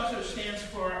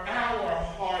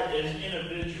as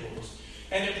individuals.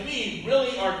 And if we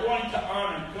really are going to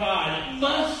honor God, it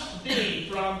must be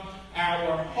from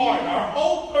our heart. Our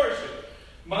whole person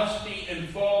must be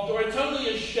involved, or it's only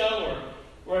a show, or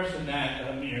worse than that,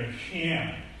 a mere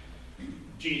sham.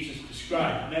 Jesus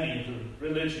described many of the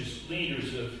religious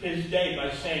leaders of his day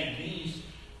by saying, these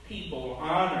people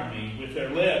honor me with their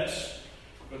lips,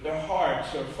 but their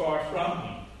hearts are far from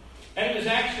me. And he was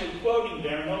actually quoting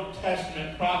there an Old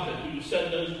Testament prophet who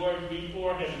said those words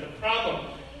before him. The problem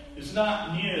is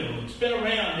not new. It's been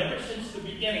around ever since the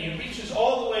beginning. It reaches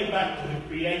all the way back to the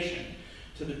creation,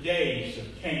 to the days of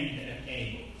Cain and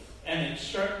Abel. And it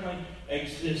certainly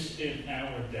exists in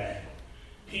our day.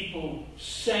 People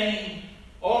saying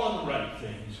all of the right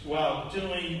things while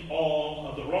doing all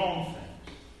of the wrong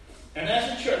things. And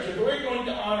as a church, if we're going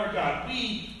to honor God,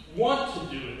 we want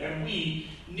to do it, and we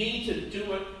need to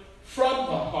do it from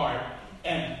the heart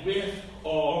and with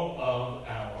all of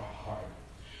our heart.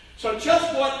 So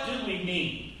just what do we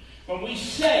mean when we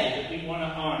say that we want to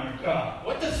honor God?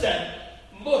 What does that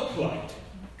look like?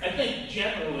 I think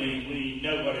generally we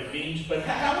know what it means, but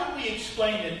how would we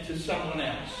explain it to someone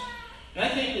else? And I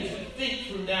think as we think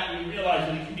through that, we realize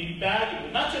that it can be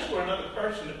valuable, not just for another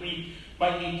person that we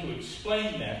might need to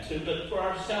explain that to, but for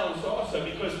ourselves also,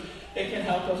 because it can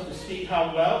help us to see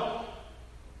how well,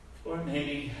 or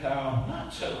maybe how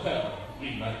not so well,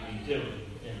 we might be doing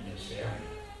in this area.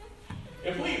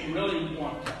 If we really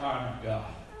want to honor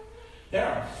God, there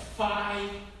are 5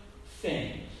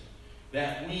 things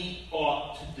that we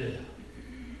ought to do.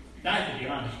 Now, to be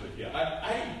honest with you,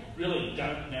 I really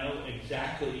don't know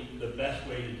exactly the best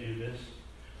way to do this.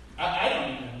 I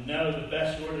don't even know the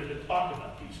best order to talk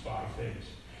about these 5 things.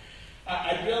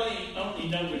 I really only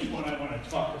know which one I want to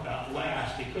talk about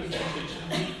last because there's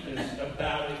a uniqueness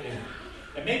about it,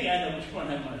 and maybe I know which one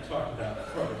I want to talk about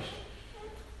first.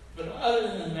 But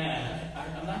other than that,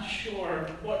 I'm not sure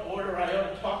what order I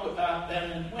ought to talk about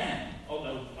them and when,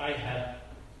 although I have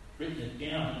written it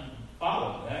down and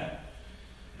followed that.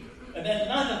 And then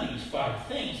none of these 5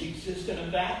 things exist in a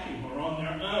vacuum or on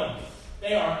their own.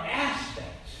 They are aspects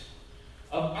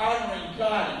of honoring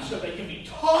God, and so they can be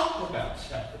talked about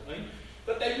separately,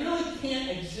 but they really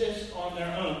can't exist on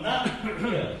their own. Not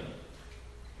really.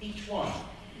 Each one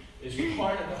is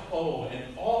part of the whole,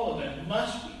 and all of them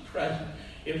must be present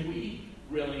if we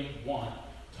really want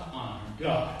to honor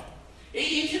God.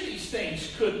 Each of these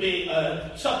things could be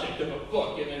a subject of a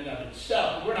book in and of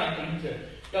itself. We're not going to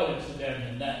go into them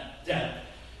in that depth.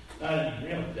 Not in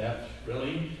real depth,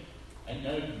 really. I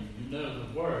know you know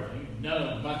the Word. You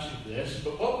know much of this.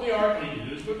 But what we are going to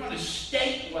do is we're going to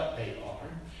state what they are.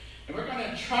 And we're going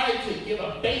to try to give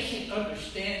a basic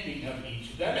understanding of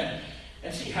each of them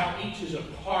and see how each is a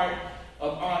part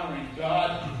of honoring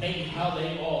God and maybe how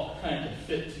they all kind of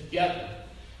fit together.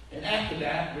 And after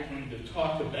that, we're going to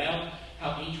talk about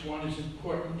how each one is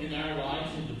important in our lives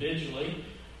individually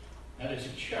and as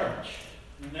a church.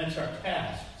 And that's our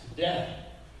task today.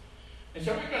 And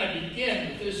so we're going to begin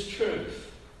with this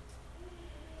truth.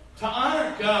 To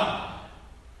honor God,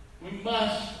 we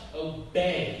must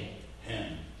obey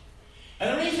Him.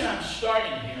 And the reason I'm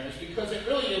starting here is because it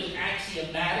really is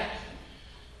axiomatic.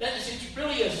 That is, it's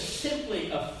really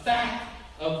simply a fact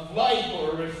of life or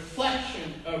a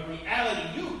reflection of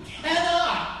reality. You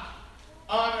cannot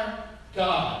honor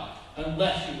God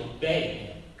unless you obey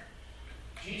Him.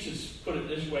 Jesus put it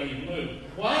this way in Luke.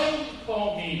 Why do you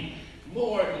call me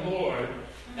Lord, Lord,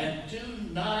 and do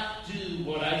not do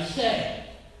what I say?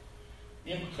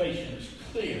 The implication is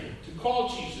clear. To call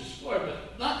Jesus Lord,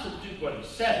 but not to do what He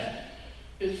says,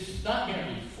 is not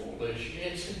merely foolish,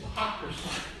 it's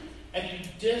hypocrisy. And you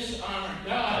dishonor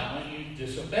God when you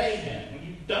disobey Him, when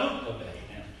you don't obey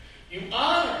Him. You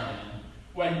honor Him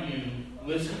when you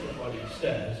listen to what He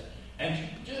says and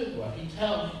you do what He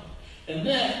tells you. And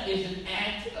that is an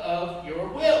act of your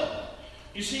will.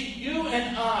 You see, you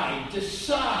and I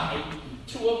decide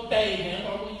to obey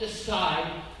Him or we decide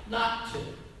not to.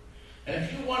 And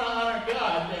if you want to honor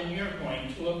God, then you're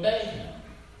going to obey Him.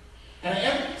 And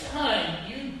every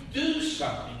time you do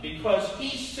something because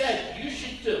He said you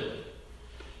should do it,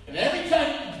 and every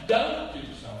time you don't do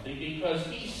something because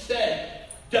He said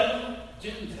don't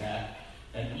do that,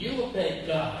 and you obey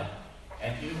God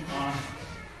and you honor Him.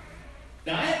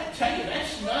 Now I have to tell you,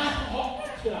 that's not hard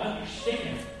to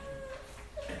understand.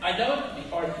 I know it can be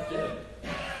hard to do.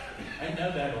 I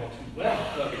know that all too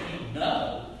well, but we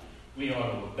know we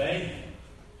ought to obey Him.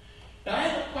 Now I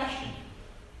have a question.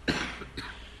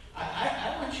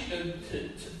 I want you to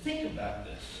think about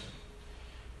this.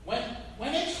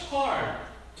 When it's hard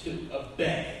to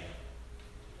obey,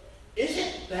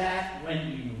 isn't that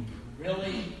when you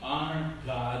really honor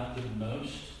God the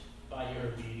most?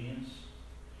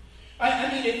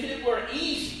 mean, if it were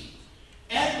easy,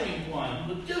 everyone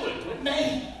would do it, wouldn't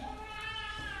they?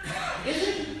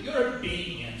 Isn't your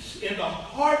obedience in the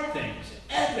hard things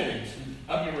evidence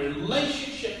of your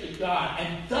relationship to God?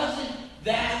 And doesn't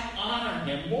that honor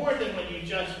Him more than when you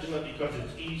just do it because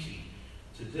it's easy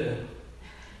to do?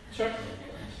 Certainly it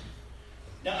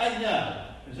does. Now, I know,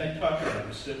 as I talk about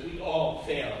this, that we all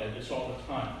fail at this all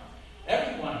the time.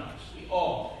 Every one of us, we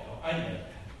all fail. I know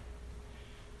that.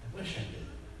 I wish I did.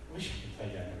 I wish I could tell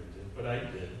you I never did, but I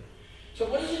did. So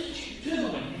what is it that you do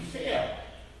when you fail?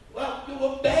 Well, you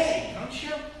obey, don't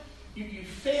you? You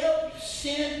fail, you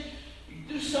sin, you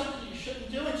do something you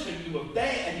shouldn't do, and so you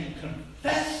obey and you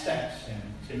confess that sin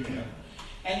to Him.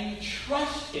 And you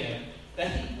trust Him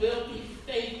that He will be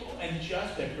faithful and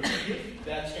just and forgive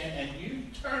that sin, and you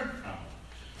turn from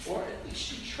it. Or at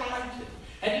least you try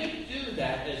to. And you do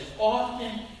that as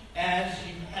often as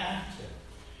you have to.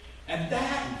 And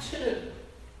that, too,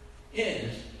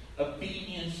 is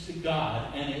obedience to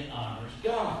God, and it honors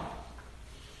God.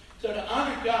 So to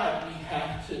honor God, we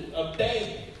have to obey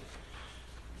Him.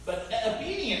 But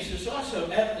obedience is also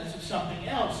evidence of something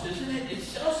else, isn't it?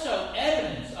 It's also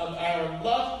evidence of our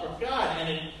love for God.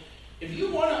 And if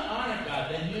you want to honor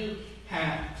God, then you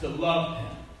have to love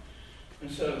Him.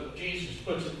 And so Jesus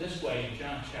puts it this way in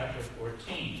John chapter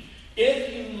 14.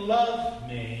 If you love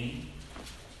me,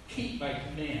 keep my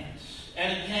commands.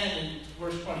 And again in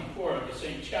verse 24 of the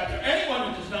same chapter,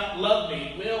 anyone who does not love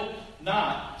me will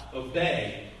not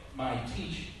obey my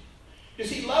teaching. You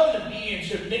see, love and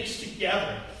obedience are mixed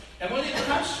together. And when it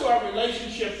comes to our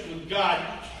relationship with God,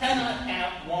 you cannot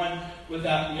have one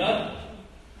without the other.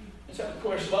 And so, of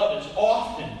course, love is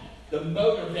often the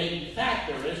motivating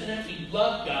factor, isn't it? We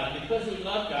love God. And because we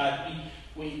love God,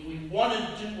 we want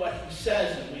to do what He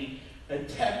says, and we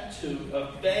attempt to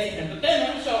obey Him. But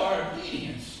then also our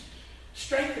obedience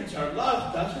strengthens our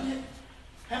love, doesn't it?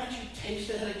 Haven't you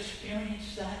tasted and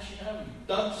experienced that? You know, you've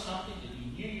done something that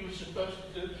you knew you were supposed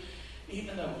to do,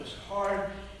 even though it was hard,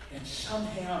 and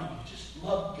somehow you just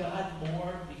love God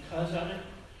more because of it.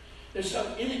 They're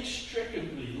so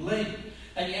inextricably linked.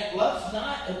 And yet love's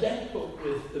not identical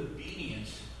with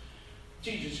obedience.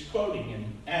 Jesus, quoting and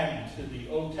adding to the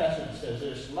Old Testament, says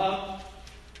this: love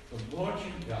the Lord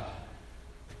your God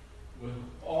with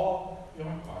all your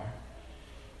heart,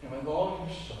 and with all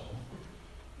your soul,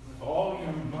 and with all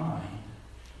your mind,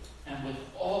 and with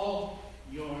all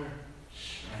your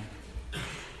strength.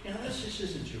 You know, this just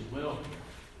isn't your will here.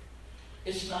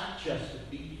 It's not just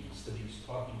obedience that He's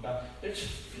talking about. There's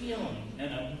feeling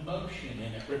and emotion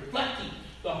in it, reflecting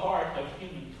the heart of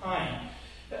humankind.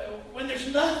 When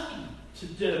there's nothing to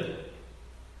do,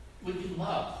 we can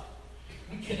love.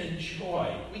 We can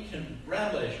enjoy. We can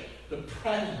relish the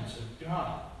presence of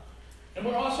God. And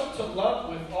we're also to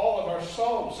love with all of our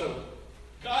soul. So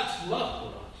God's love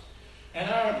for us and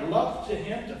our love to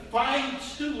Him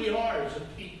defines who we are as a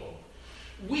people.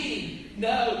 We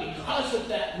know because of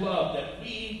that love that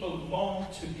we belong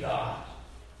to God.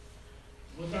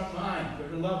 With our mind, we're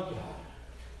to love God.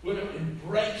 We're to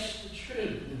embrace the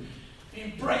truth. We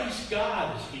embrace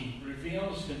God as He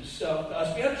reveals Himself to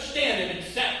us. We understand and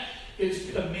accept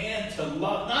His command to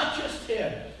love not just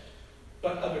Him,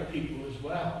 but other people as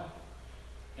well.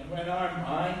 And when our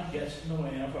mind gets in the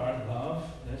way of our love,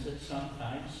 as it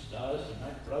sometimes does, and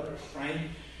my brother Frank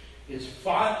is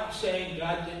fond of saying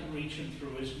God didn't reach him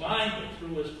through his mind, but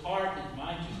through his heart. His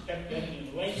mind just kept getting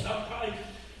in the way. Sometimes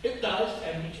it does,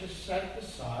 and we just set it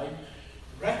aside,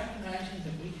 recognizing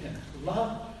that we can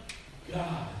love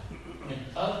God in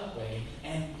other ways,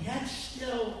 and yet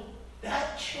still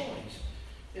that choice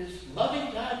is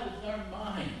loving God with our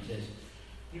minds as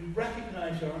we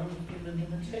recognize our own human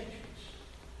limitations.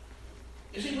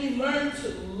 You see, we learn to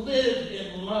live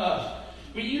in love.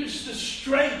 We use the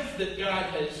strength that God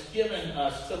has given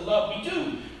us to love. We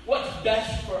do what's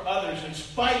best for others in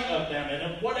spite of them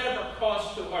and at whatever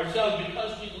cost to ourselves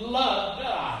because we love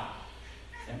God.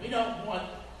 And we don't want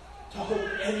to hold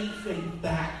anything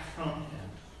back from Him.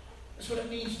 That's what it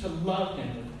means to love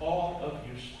Him with all of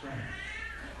your strength.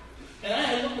 And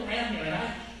I look around here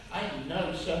and I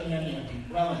know so many of you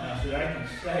well enough that I can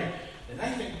say that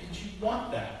I think that you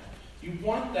want that. You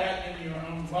want that in your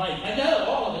own life. I know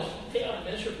all of us fail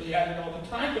miserably at it all the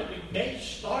time, but we've made a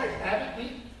start, haven't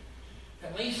we?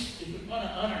 At least if we want to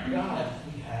honor God,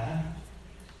 we have.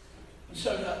 And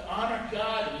so to honor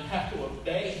God, we have to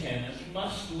obey Him, and we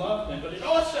must love Him. But it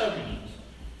also means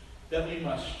that we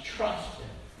must trust Him.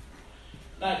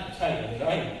 And I can tell you that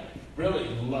I really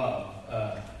love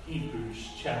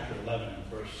Hebrews chapter 11 and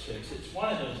verse 6. It's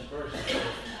one of those verses that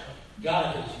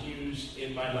God has used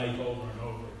in my life over and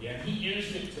over again. He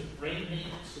used it to bring me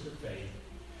to the faith.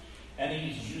 And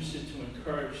he's used it to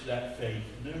encourage that faith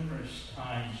numerous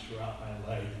times throughout my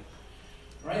life.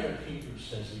 The writer of Hebrews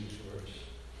says these words: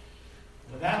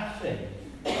 without faith,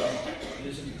 it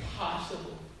is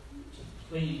impossible to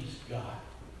please God.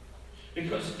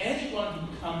 Because anyone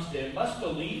who comes to him must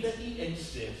believe that he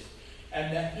exists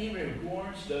and that he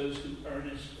rewards those who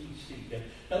earnestly seek him.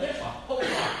 Now, there's a whole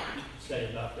lot we can say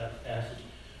about that passage.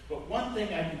 But one thing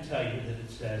I can tell you that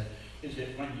it says is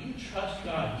that when you trust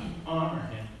God, you honor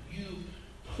him, you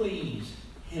please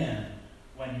him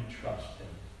when you trust him.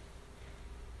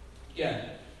 Again,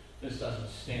 this doesn't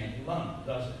stand alone,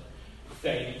 does it?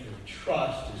 Faith or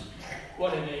trust is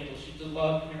what enables you to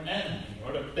love your enemy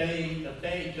or to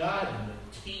obey God in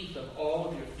the teeth of all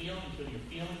of your feelings. When your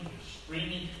feelings are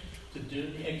screaming to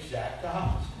do the exact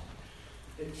opposite.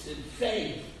 It's in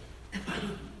faith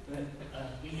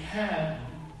that we have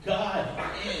God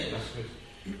is,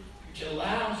 which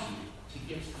allows you to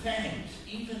give thanks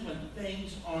even when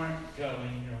things aren't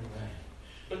going your way.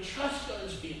 But trust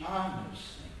goes beyond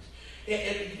those things.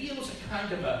 It reveals a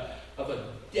kind of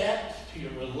a depth to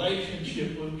your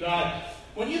relationship with God.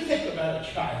 When you think about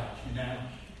a child,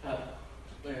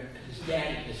 where his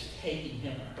daddy is taking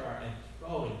him or her and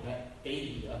throwing that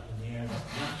baby up in the air, that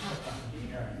youngster up in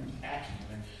the air and catching him,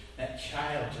 and that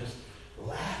child just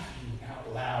laughing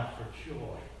out loud for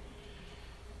joy.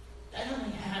 That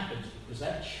only happens because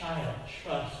that child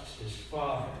trusts his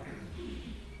father.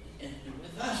 And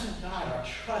with us and God, our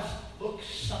trust looks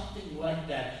something like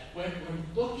that. When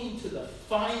we're looking to the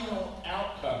final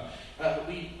outcome,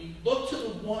 we look to the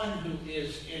one who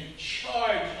is in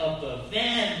charge of the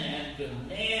then and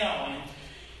the now.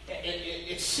 And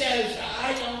it says,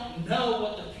 I don't know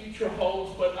what the future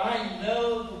holds, but I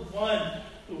know the one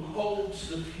who holds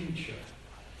the future.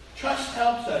 Trust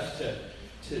helps us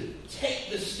to take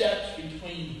the steps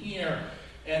between here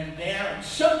and there, and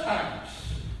sometimes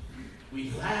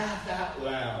we laugh out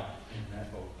loud in that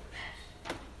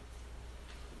openness.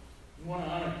 You want to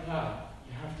honor God,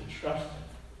 you have to trust him.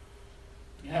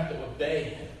 You have to obey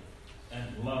him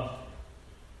and love him.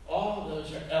 All of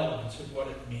those are elements of what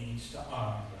it means to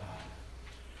honor God.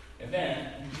 And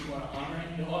then, if you want to honor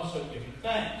him, you also give him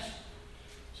thanks.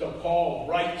 So Paul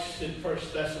writes in 1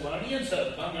 Thessalonians,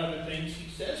 among other things, he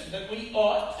says that we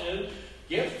ought to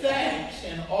give thanks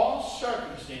in all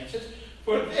circumstances,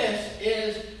 for this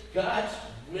is God's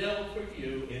will for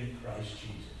you in Christ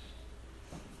Jesus.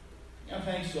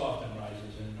 Thanks often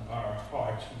rises in our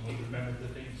hearts when we remember the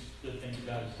good things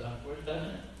God has done for us, doesn't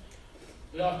it?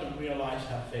 We often realize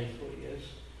how faithful he is.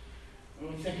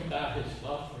 When we think about his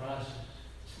love for us,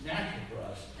 it's natural for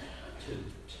us to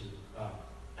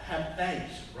have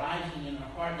thanks rising in our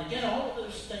heart. And again, all of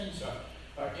those things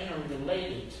are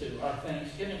interrelated to our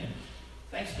thanksgiving. And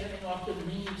thanksgiving often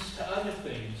leads to other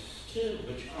things, too,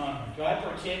 which honor God.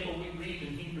 For example, we read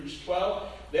in Hebrews 12,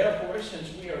 therefore,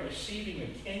 since we are receiving a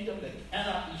kingdom that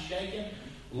cannot be shaken,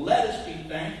 let us be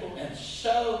thankful and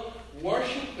so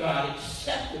worship God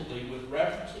acceptably with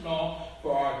reverence and awe,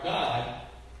 for our God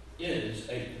is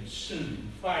a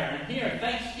consuming fire. And here,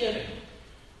 thanksgiving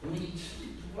leads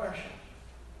to worship.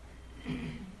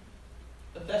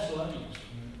 The Thessalonians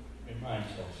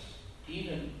reminds us,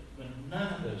 even when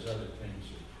none of those other things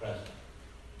are present,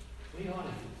 we ought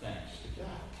to give thanks to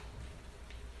God.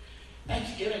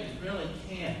 Thanksgiving really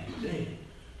can be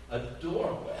a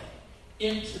doorway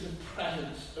into the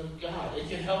presence of God. It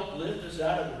can help lift us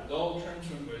out of the doldrums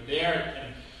when we're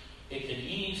there. It can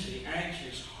ease the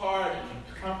anxious heart. It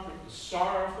can comfort the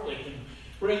sorrowful. It can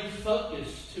bring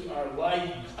focus to our life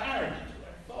and clarity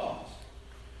to our thoughts.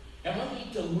 And when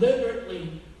we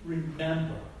deliberately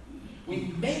remember,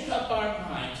 we make up our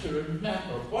mind to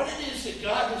remember what it is that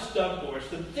God has done for us,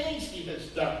 the things he has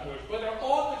done for us, whether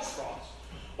on the cross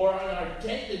or in our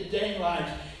day-to-day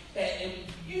lives, and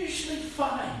we usually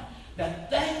find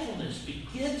that thankfulness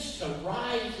begins to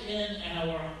rise in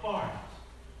our hearts.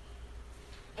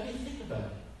 I mean, think about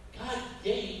it. God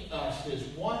gave us his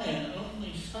one and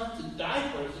only Son to die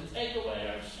for us, to take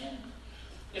away our sins.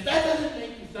 If that doesn't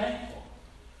make you thankful,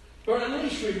 or at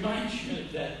least reminds you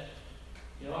that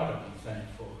you ought to be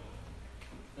thankful,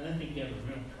 then I think you have a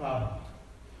real problem.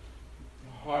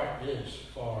 Your heart is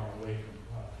far away from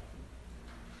God.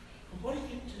 But what do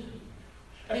you do?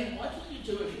 I mean, what do you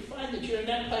do if you find that you're in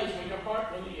that place where your heart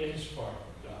really is far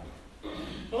from God?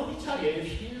 Well, let me tell you,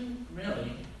 if you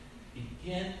really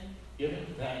begin giving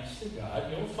thanks to God,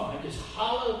 you'll find, as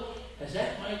hollow as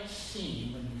that might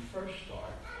seem when you first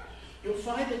start, you'll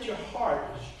find that your heart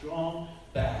is drawn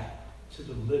back to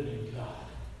the living God.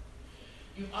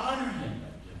 You honor him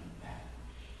by doing that.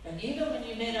 And even when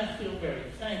you may not feel very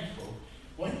thankful,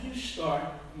 when you start,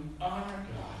 you honor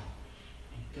God.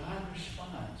 And God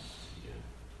responds to you.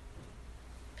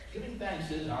 Giving thanks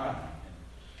is honoring Him,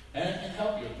 and it can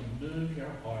help you to move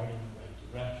your heart in the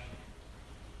right direction.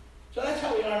 So that's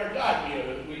how we honor God.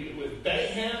 We obey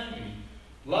Him,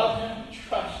 we love Him, we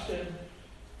trust Him,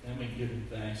 and we give Him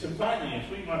thanks. And finally,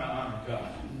 if we want to honor God,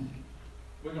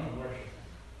 we're going to worship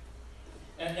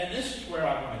Him. And this is where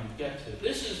I want to get to.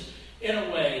 This is, in a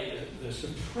way, the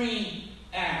supreme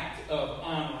act of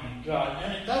honoring God.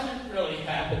 And it doesn't really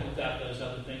happen without those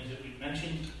other things that we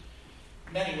mentioned.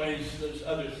 In many ways, those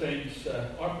other things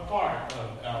are part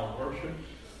of our worship.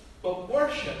 But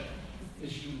worship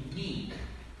is unique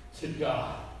to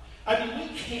God. I mean, we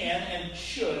can and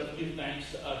should give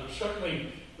thanks to others.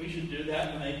 Certainly, we should do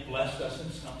that when they blessed us in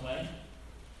some way.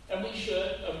 And we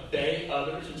should obey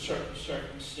others in certain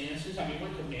circumstances. I mean,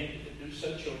 we're commanded to do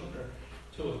so. Children are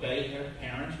to obey their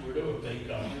parents. We're to obey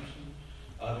governors and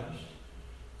others.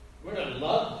 We're to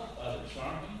love others,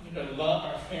 aren't we? We're to love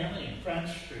our family and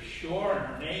friends for sure,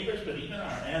 and our neighbors, but even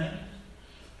our enemies.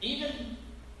 Even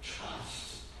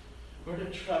trust. We're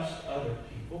to trust other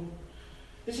people.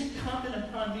 It's incumbent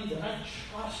upon me that I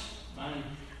trust my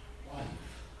wife.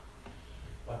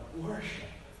 But worship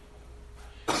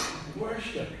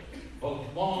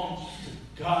belongs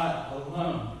to God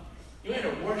alone. You are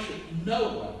to worship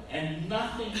no one and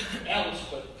nothing else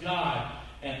but God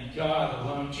and God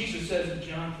alone. Jesus says in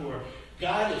John 4,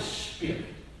 God is spirit,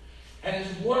 and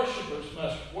His worshipers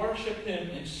must worship Him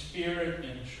in spirit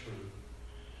and truth.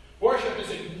 Worship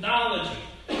is acknowledging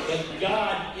that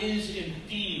God is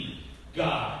indeed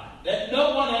God, that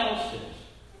no one else is.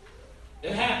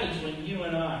 It happens when you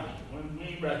and I, when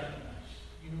we recognize,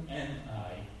 you and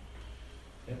I,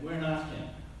 that we're not Him,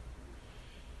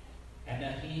 and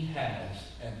that He has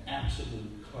an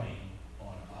absolute claim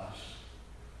on us.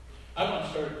 I want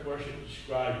to start worship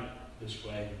described this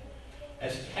way,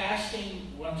 as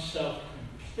casting oneself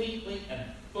completely and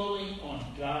fully on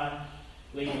God,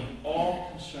 leaving all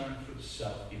concern for the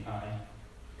self behind.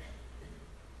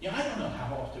 Yeah, I don't know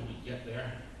how often we get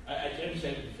there. I didn't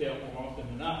say we fail more often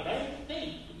than not, but I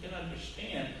think we can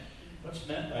understand what's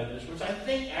meant by this. Which I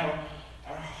think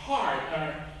our heart,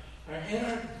 our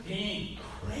inner being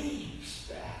craves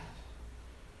that.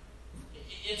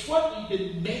 It's what we've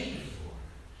been made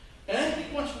for. And I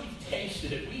think once we've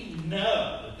tasted it, we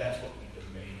know that that's what we've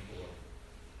been made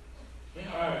for. We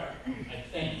are, I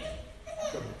think,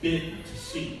 forbidden to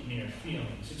seek mere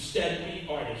feelings. Instead, we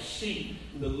are to seek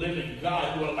the living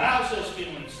God who allows those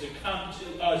feelings to come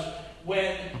to us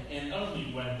when and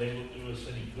only when they will do us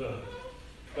any good.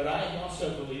 But I also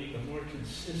believe the more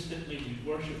consistently we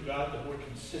worship God, the more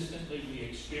consistently we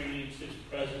experience His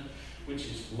presence, which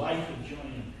is life and joy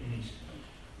and peace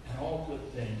and all good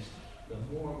things, the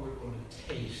more we're going to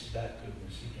taste that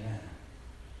goodness again.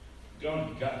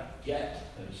 Going to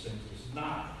get those things is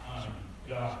not honoring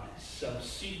God.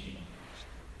 Self-seeking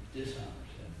dishonors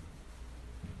Him.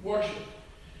 Worship,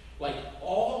 like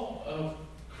all of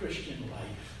Christian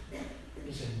life,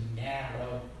 is a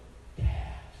narrow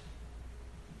path.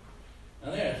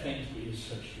 Now, there are things we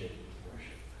associate with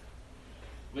worship,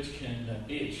 which can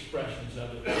be expressions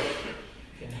of it, which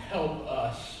can help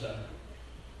us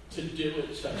to do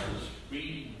it, such as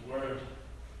reading the Word,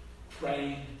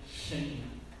 praying, singing,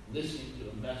 listening to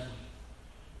a message.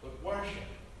 But worship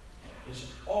is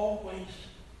always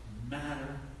a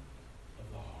matter of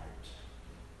the heart,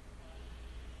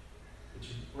 which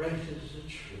embraces the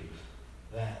truth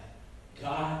that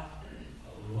God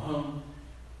alone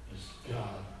is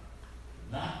God,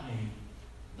 not me,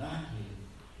 not you,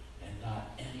 and not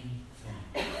anything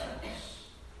else.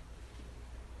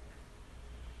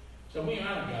 So we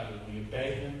honor God when we obey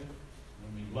Him,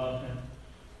 when we love Him,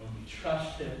 when we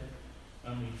trust Him,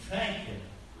 when we thank Him,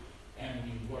 and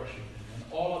we worship Him. And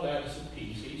all of that is a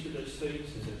piece. Each of those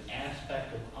things is an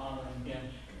aspect of honoring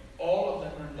Him. All of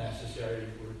them are necessary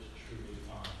for it to truly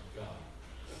honor God.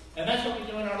 And that's what we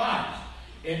do in our lives,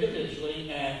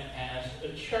 individually and as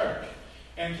a church.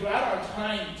 And throughout our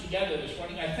time together this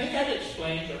morning, I think I've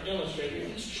explained or illustrated, at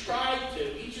least tried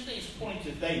to, each of these points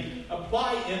that they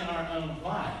apply in our own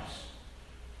lives.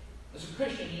 As a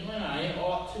Christian, you and I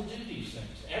ought to do these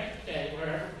things every day,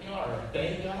 wherever we are.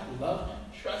 Obey God, love Him,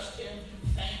 trust Him,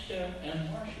 thank Him, and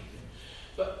worship Him.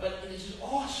 But it is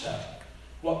also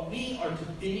what we are to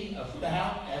be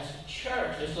about as a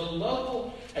church, as a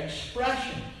local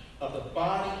expression of the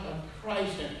body of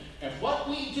Christ. And what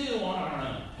we do on our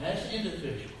own as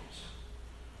individuals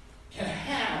can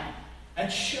have and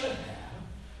should have,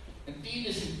 indeed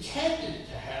is intended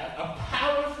to have, a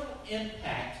powerful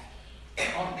impact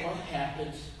on what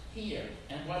happens here.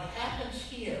 And what happens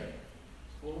here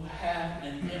will have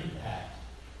an impact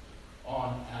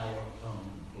on our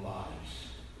own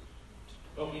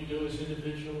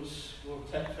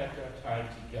affect our time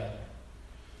together.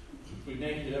 If we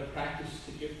make it a practice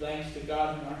to give thanks to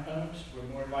God in our homes, we're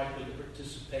more likely to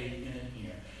participate in it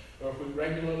here. Or if we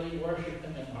regularly worship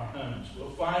Him in our homes,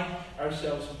 we'll find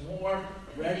ourselves more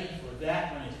ready for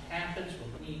that when it happens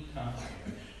when we come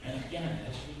here. And again,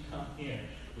 as we come here,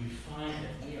 we find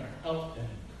that we are helped and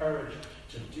encouraged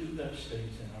to do those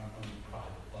things in our own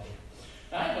private life.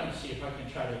 Now, I want to see if I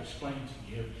can try to explain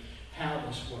to you how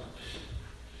this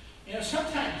works.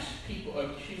 Sometimes people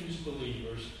accuse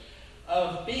believers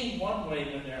of being one way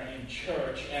when they're in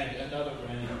church and another way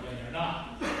when they're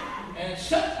not. And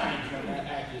sometimes when that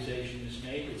accusation is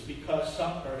made, it's because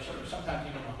some person, or sometimes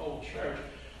even the whole church,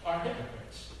 are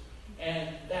hypocrites. And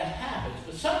that happens.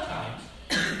 But sometimes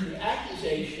the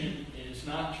accusation is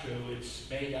not true. It's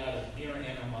made out of mere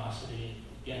animosity.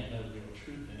 Again, no real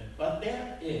truth in it. But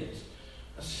there is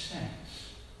a sense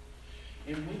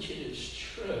in which it is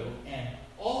true and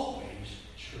always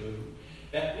true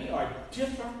that we are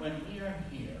different when we are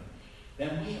here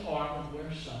than we are when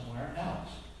we're somewhere else.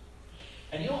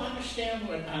 And you'll understand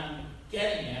what I'm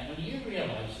getting at when you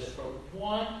realize that for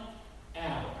 1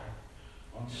 hour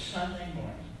on Sunday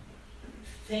morning,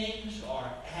 things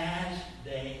are as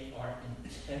they are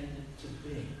intended to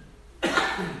be.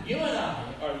 You and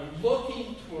I are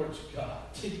looking towards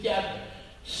God together,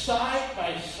 side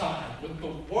by side, with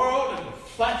the world and the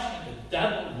flesh and the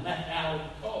devil let out in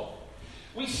the cold.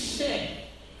 We sing,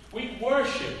 we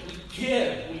worship, we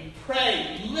give, we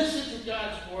pray, we listen to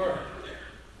God's word.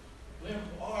 We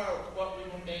are what we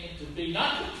were made to be.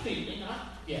 Not completely, not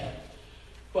yet,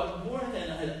 but more than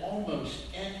at almost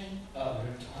any other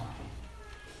time.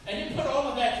 And you put all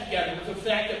of that together with the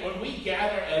fact that when we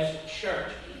gather as a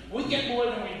church, we get more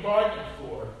than we bargained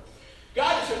for.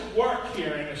 God is at work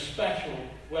here in a special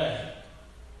way.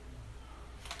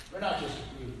 We're not just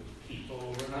a group of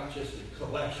people. We're not just a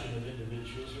collection of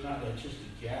individuals. We're not just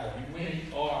a gathering.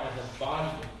 We are the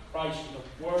body of Christ. And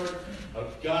the Word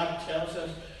of God tells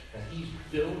us that He's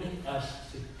building us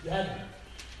together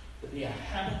to be a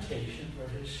habitation for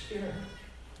His Spirit.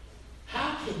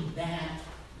 How can that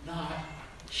not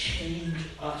change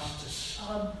us to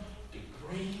some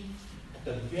degree at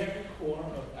the very core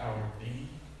of our being?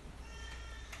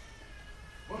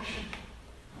 Worship,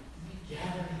 we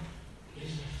gather,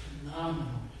 is a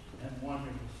phenomenal and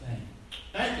wonderful thing.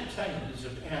 And I have to tell you, as a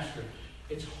pastor,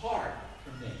 it's hard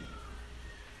for me.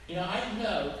 I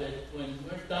know that when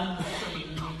we're done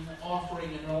singing and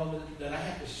offering and all that I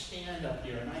have to stand up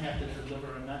here and I have to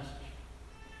deliver a message.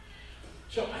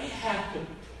 So I have to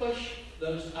push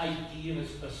those ideas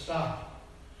aside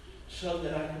so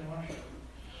that I can worship.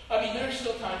 I mean, there are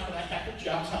still times when I have to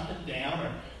jot something down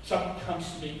or someone comes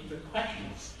to me with a question.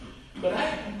 But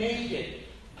I've made it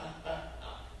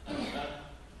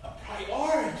a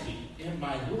priority in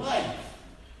my life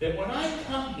that when I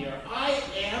come here, I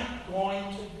am going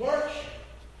to worship.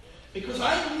 Because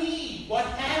I need what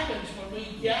happens when we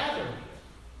gather.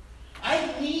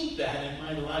 I need that in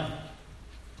my life.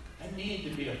 I need to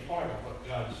be a part of what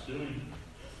God's doing.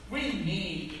 We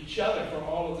need each other for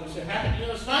all of this to happen.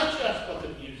 It's not just what the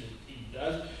music team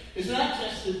does. It's not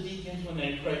just the deacons when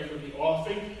they pray for the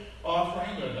offering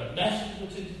or the message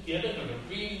which is given or the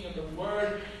reading of the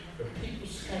word or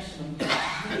people's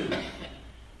testimony.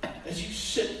 As you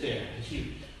sit there, as you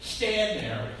stand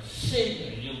there and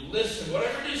sing and you listen,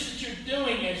 whatever it is that you're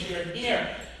doing as you're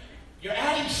here, you're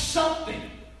adding something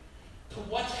to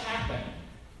what's happening.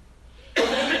 Well,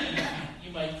 then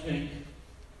you might think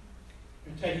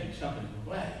you're taking something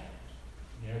away.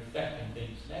 You're affecting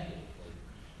things negatively.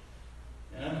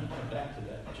 And I'm going to come back to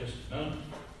that in just a moment.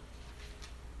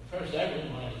 But first, I really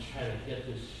want to try to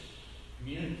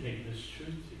communicate this truth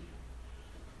to you.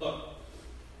 Look,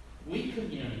 we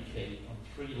communicate on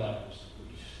 3 levels at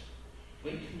least.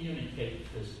 We communicate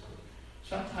physically.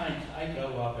 Sometimes I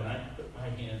go up and I put my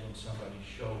hand on somebody's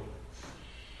shoulder.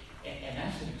 And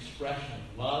that's an expression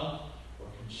of love or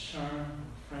concern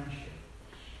or friendship.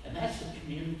 And that's the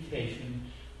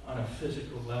communication on a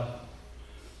physical level.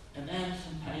 And then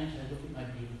sometimes I look at my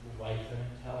beautiful wife and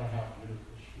I tell her how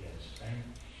beautiful she is, right?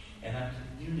 And I'm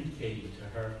communicating to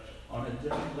her on a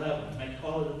different level. You might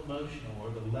call it emotional or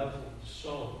the level of the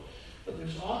soul. But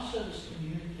there's also this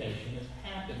communication that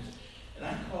happens, and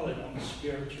I call it on the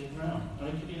spiritual realm.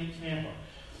 Let me give you an example.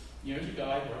 Years ago,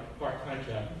 I worked a part-time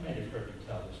job. You may have heard me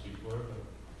tell this before, but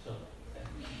so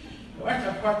I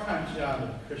worked a part-time job at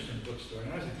a Christian bookstore,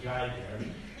 and there was a guy there.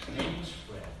 His name was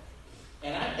Fred.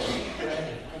 And I'd see Fred,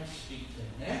 and I'd speak to him.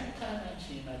 And every time I'd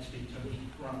see him, I'd speak to him.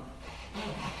 He'd grumble.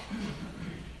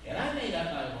 And I made up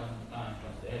my mind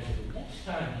one day. I said, the next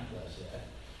time he does that,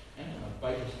 I'm going to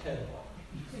bite his head off.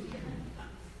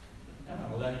 I'm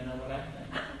going to let him know what I think.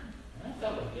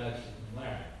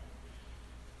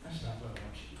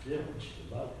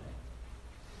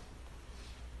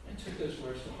 took those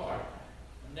words to heart.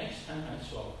 The next time I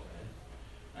saw Fred,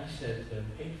 I said to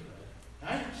him, "Hey, Fred,"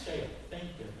 I didn't say a thing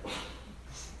different.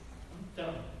 I'm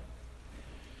telling you.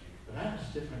 But I was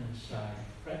different inside.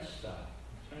 Fred stopped,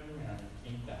 turned around, and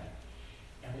came back.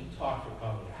 And we talked for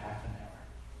probably a half an hour.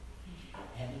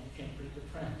 And we became pretty good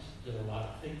friends. Did a lot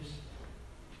of things.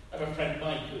 I have a friend,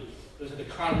 Mike, who was at the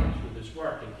conference with his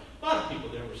work. And a lot of people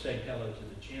there were saying hello to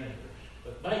the janitor.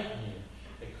 But Mike knew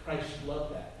that Christ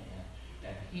loved that man.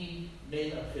 And he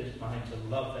made up his mind to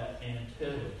love that man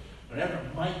too. Whenever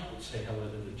Mike would say hello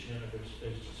to the janitor's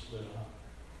face just lit up.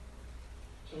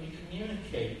 So we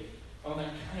communicate on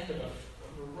that kind of a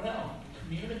realm.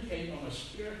 We communicate on a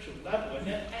spiritual level. And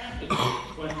that happens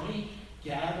when we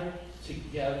gather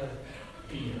together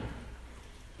here.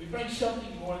 We bring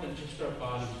something more than just our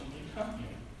bodies when we come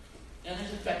here. And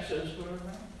it affects those who are around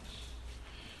us.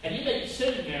 And you may be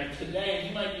sitting there today and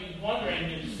you might be wondering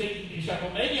and thinking to yourself,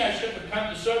 well, maybe I shouldn't have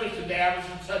come to service today. I was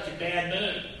in such a bad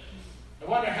mood. I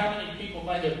wonder how many people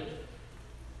might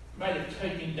have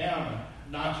taken down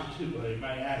a notch or two by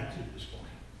my attitude this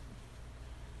morning.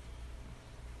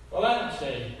 Well, I don't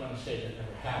want to say that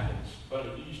never happens, but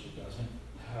it usually doesn't.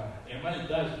 And when it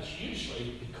does, it's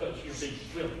usually because you're being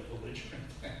really belligerent.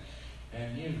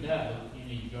 And you know you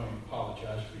need to go and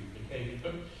apologize for your behavior.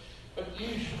 But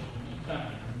usually when you come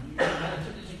here, and your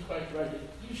attitude isn't quite right, it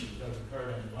usually doesn't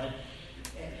hurt anyway.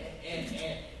 And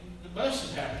the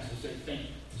most that happens is they think,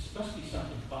 this must be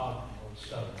something bothering or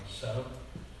so.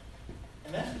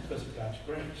 And that's because of God's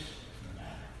grace.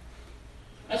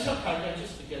 And sometimes,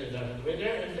 just to get it out of the way,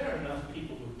 there are enough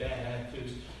people with bad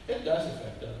attitudes. It does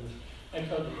affect others. I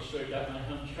told you the story about my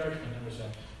home church when there was a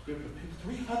group of people,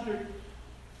 300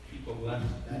 people left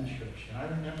that church. And I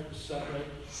remember the subway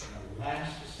and the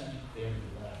last descending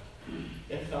family left.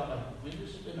 It felt like the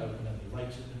windows had been opened and the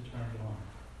lights had been turned on.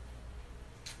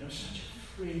 There was such a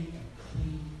free and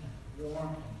clean and warm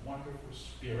and wonderful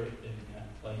spirit in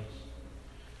that place.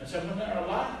 And so when there are a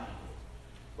lot of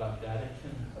people like that, it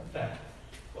can affect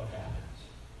what happens.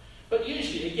 But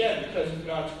usually, again, because of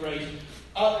God's grace,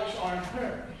 others aren't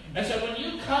hurt. And so when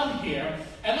you come here,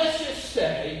 and let's just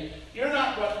say you're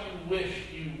not what you wish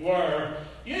you were,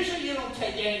 usually you don't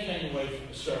take anything away from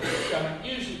the service.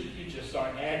 Usually you just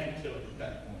aren't adding to it at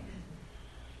that point.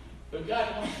 But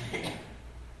God wants you here.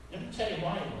 Let me tell you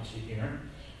why He wants you here.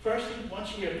 First, He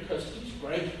wants you here because He's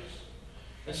gracious.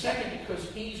 And second, because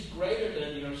He's greater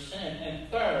than your sin. And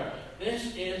third,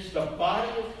 this is the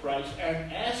body of Christ,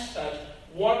 and as such,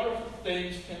 wonderful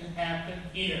things can happen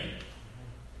here.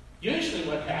 Usually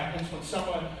what happens when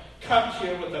someone comes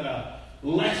here with a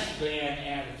less than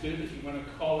attitude, if you want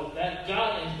to call it that,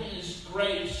 God in His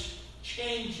grace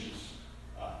changes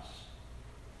us.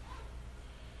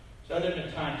 So there have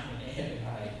been times when Ed and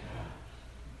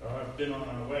I have been on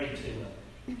our way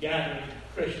to gathering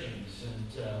Christians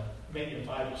and maybe a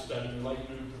Bible study, a light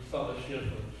group or fellowship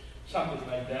or something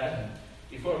like that. And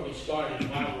before we started,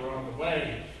 while we were on the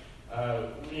way,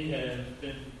 we had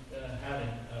been having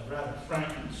a rather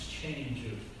frank exchange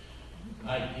of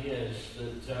ideas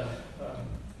that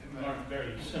aren't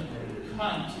very similar in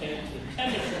content and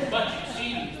tended to much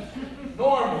exceeding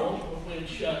normal,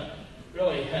 which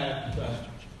really had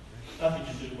nothing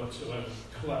to do whatsoever with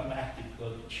climactic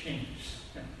changes.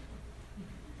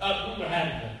 We were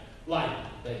having a light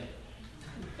debate.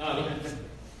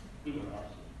 We were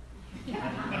arguing.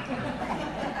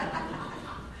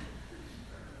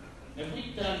 If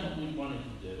we'd done what we wanted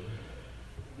to do,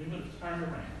 we would have turned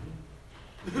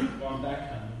around, gone back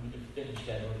home, and we would have finished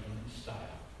that argument in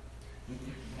style.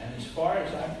 And as far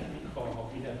as I can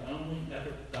recall, we have only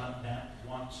ever done that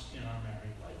once in our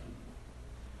married life.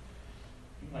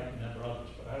 You might remember others,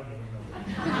 but I don't even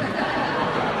remember.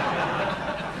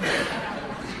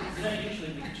 Then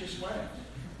usually we just went.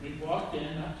 We walked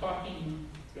in, not talking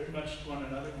very much to one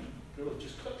another. We really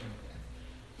just couldn't.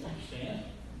 You understand?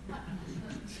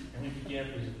 And we began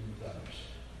visiting with others.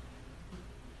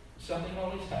 Something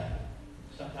always happened.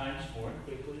 Sometimes more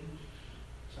quickly,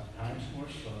 sometimes more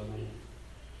slowly.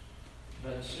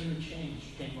 But soon a change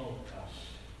came over us.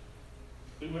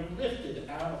 We were lifted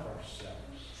out of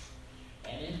ourselves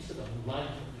and into the life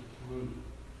of the group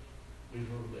we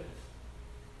were with.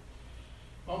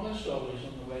 Almost always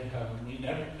on the way home, we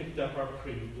never picked up our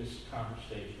previous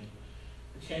conversation.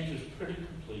 The change was pretty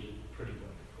complete, pretty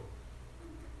wonderful.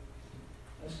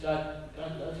 As God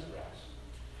does for us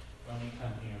when we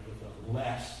come here with a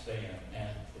less than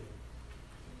attitude.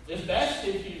 It's best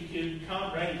if you can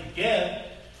come ready to give.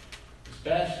 It's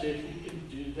best if you can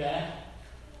do that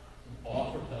and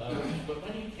offer to others. But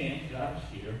when you can't, God's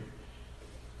here.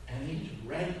 And He's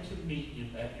ready to meet you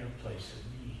at your place of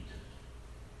need.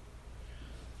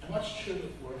 And it's true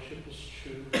with worship, it's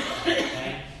true with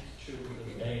thanks, it's true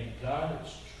with obeying God,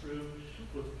 it's true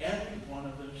with every one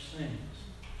of those things.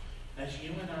 As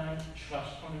you and I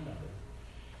trust one another,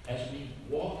 as we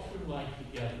walk through life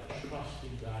together,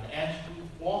 trusting God, as we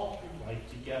walk through life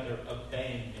together,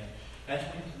 obeying Him, as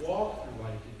we walk through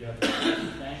life together,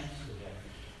 giving thanks to Him,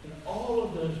 in all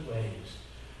of those ways,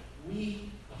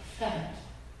 we affect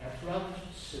our brothers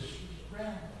and sisters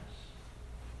around us.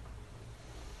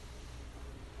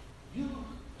 You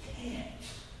can't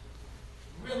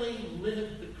really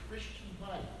live the Christian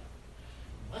life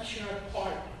unless you're a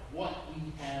part of what we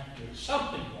have here,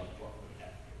 something like what we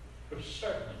have here, but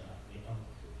certainly not the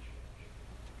Uncle Church.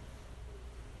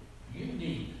 You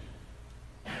need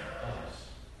us,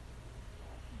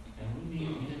 and we need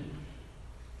you.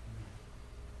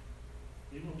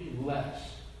 We will be less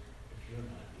if you're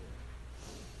not here.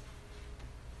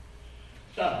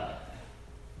 So,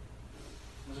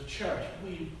 as a church,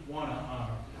 we want to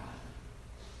honor God.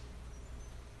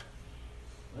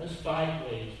 There's 5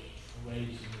 ways in which we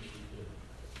do it.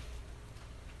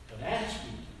 But as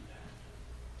we do that,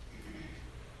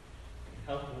 we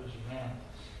help those around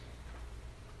us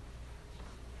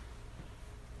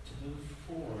to move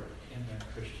forward in their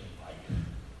Christian life,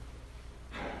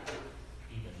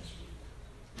 even this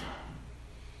week.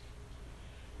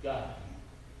 God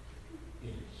is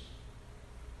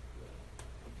good.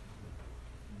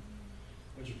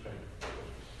 Would you pray?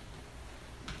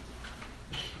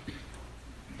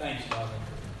 Thanks, Father,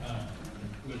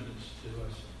 for your goodness to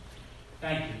us.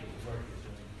 Thank you for the work you're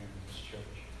doing here in this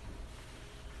church.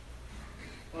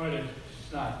 Lord,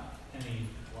 it's not any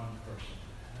one person.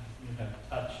 You have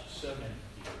touched so many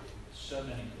people, so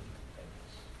many different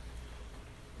things.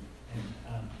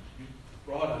 And you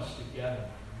brought us together,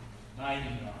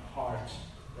 uniting our hearts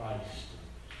in Christ,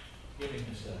 giving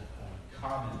us a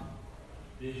common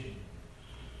vision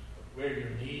of where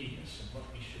you're leading us and what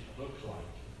we should look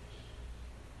like.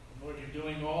 And Lord, you're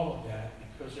doing all of that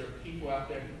because there are people out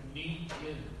there who need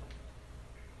you,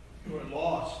 who are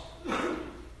lost,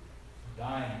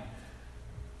 dying,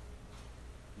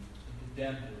 and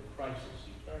condemned to a crisis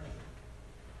eternally.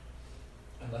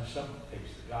 Unless someone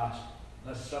takes the gospel,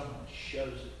 unless someone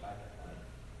shows it by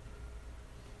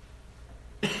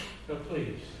their life. So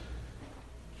please,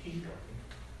 keep working.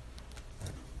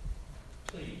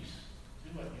 Please, do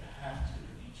what you have to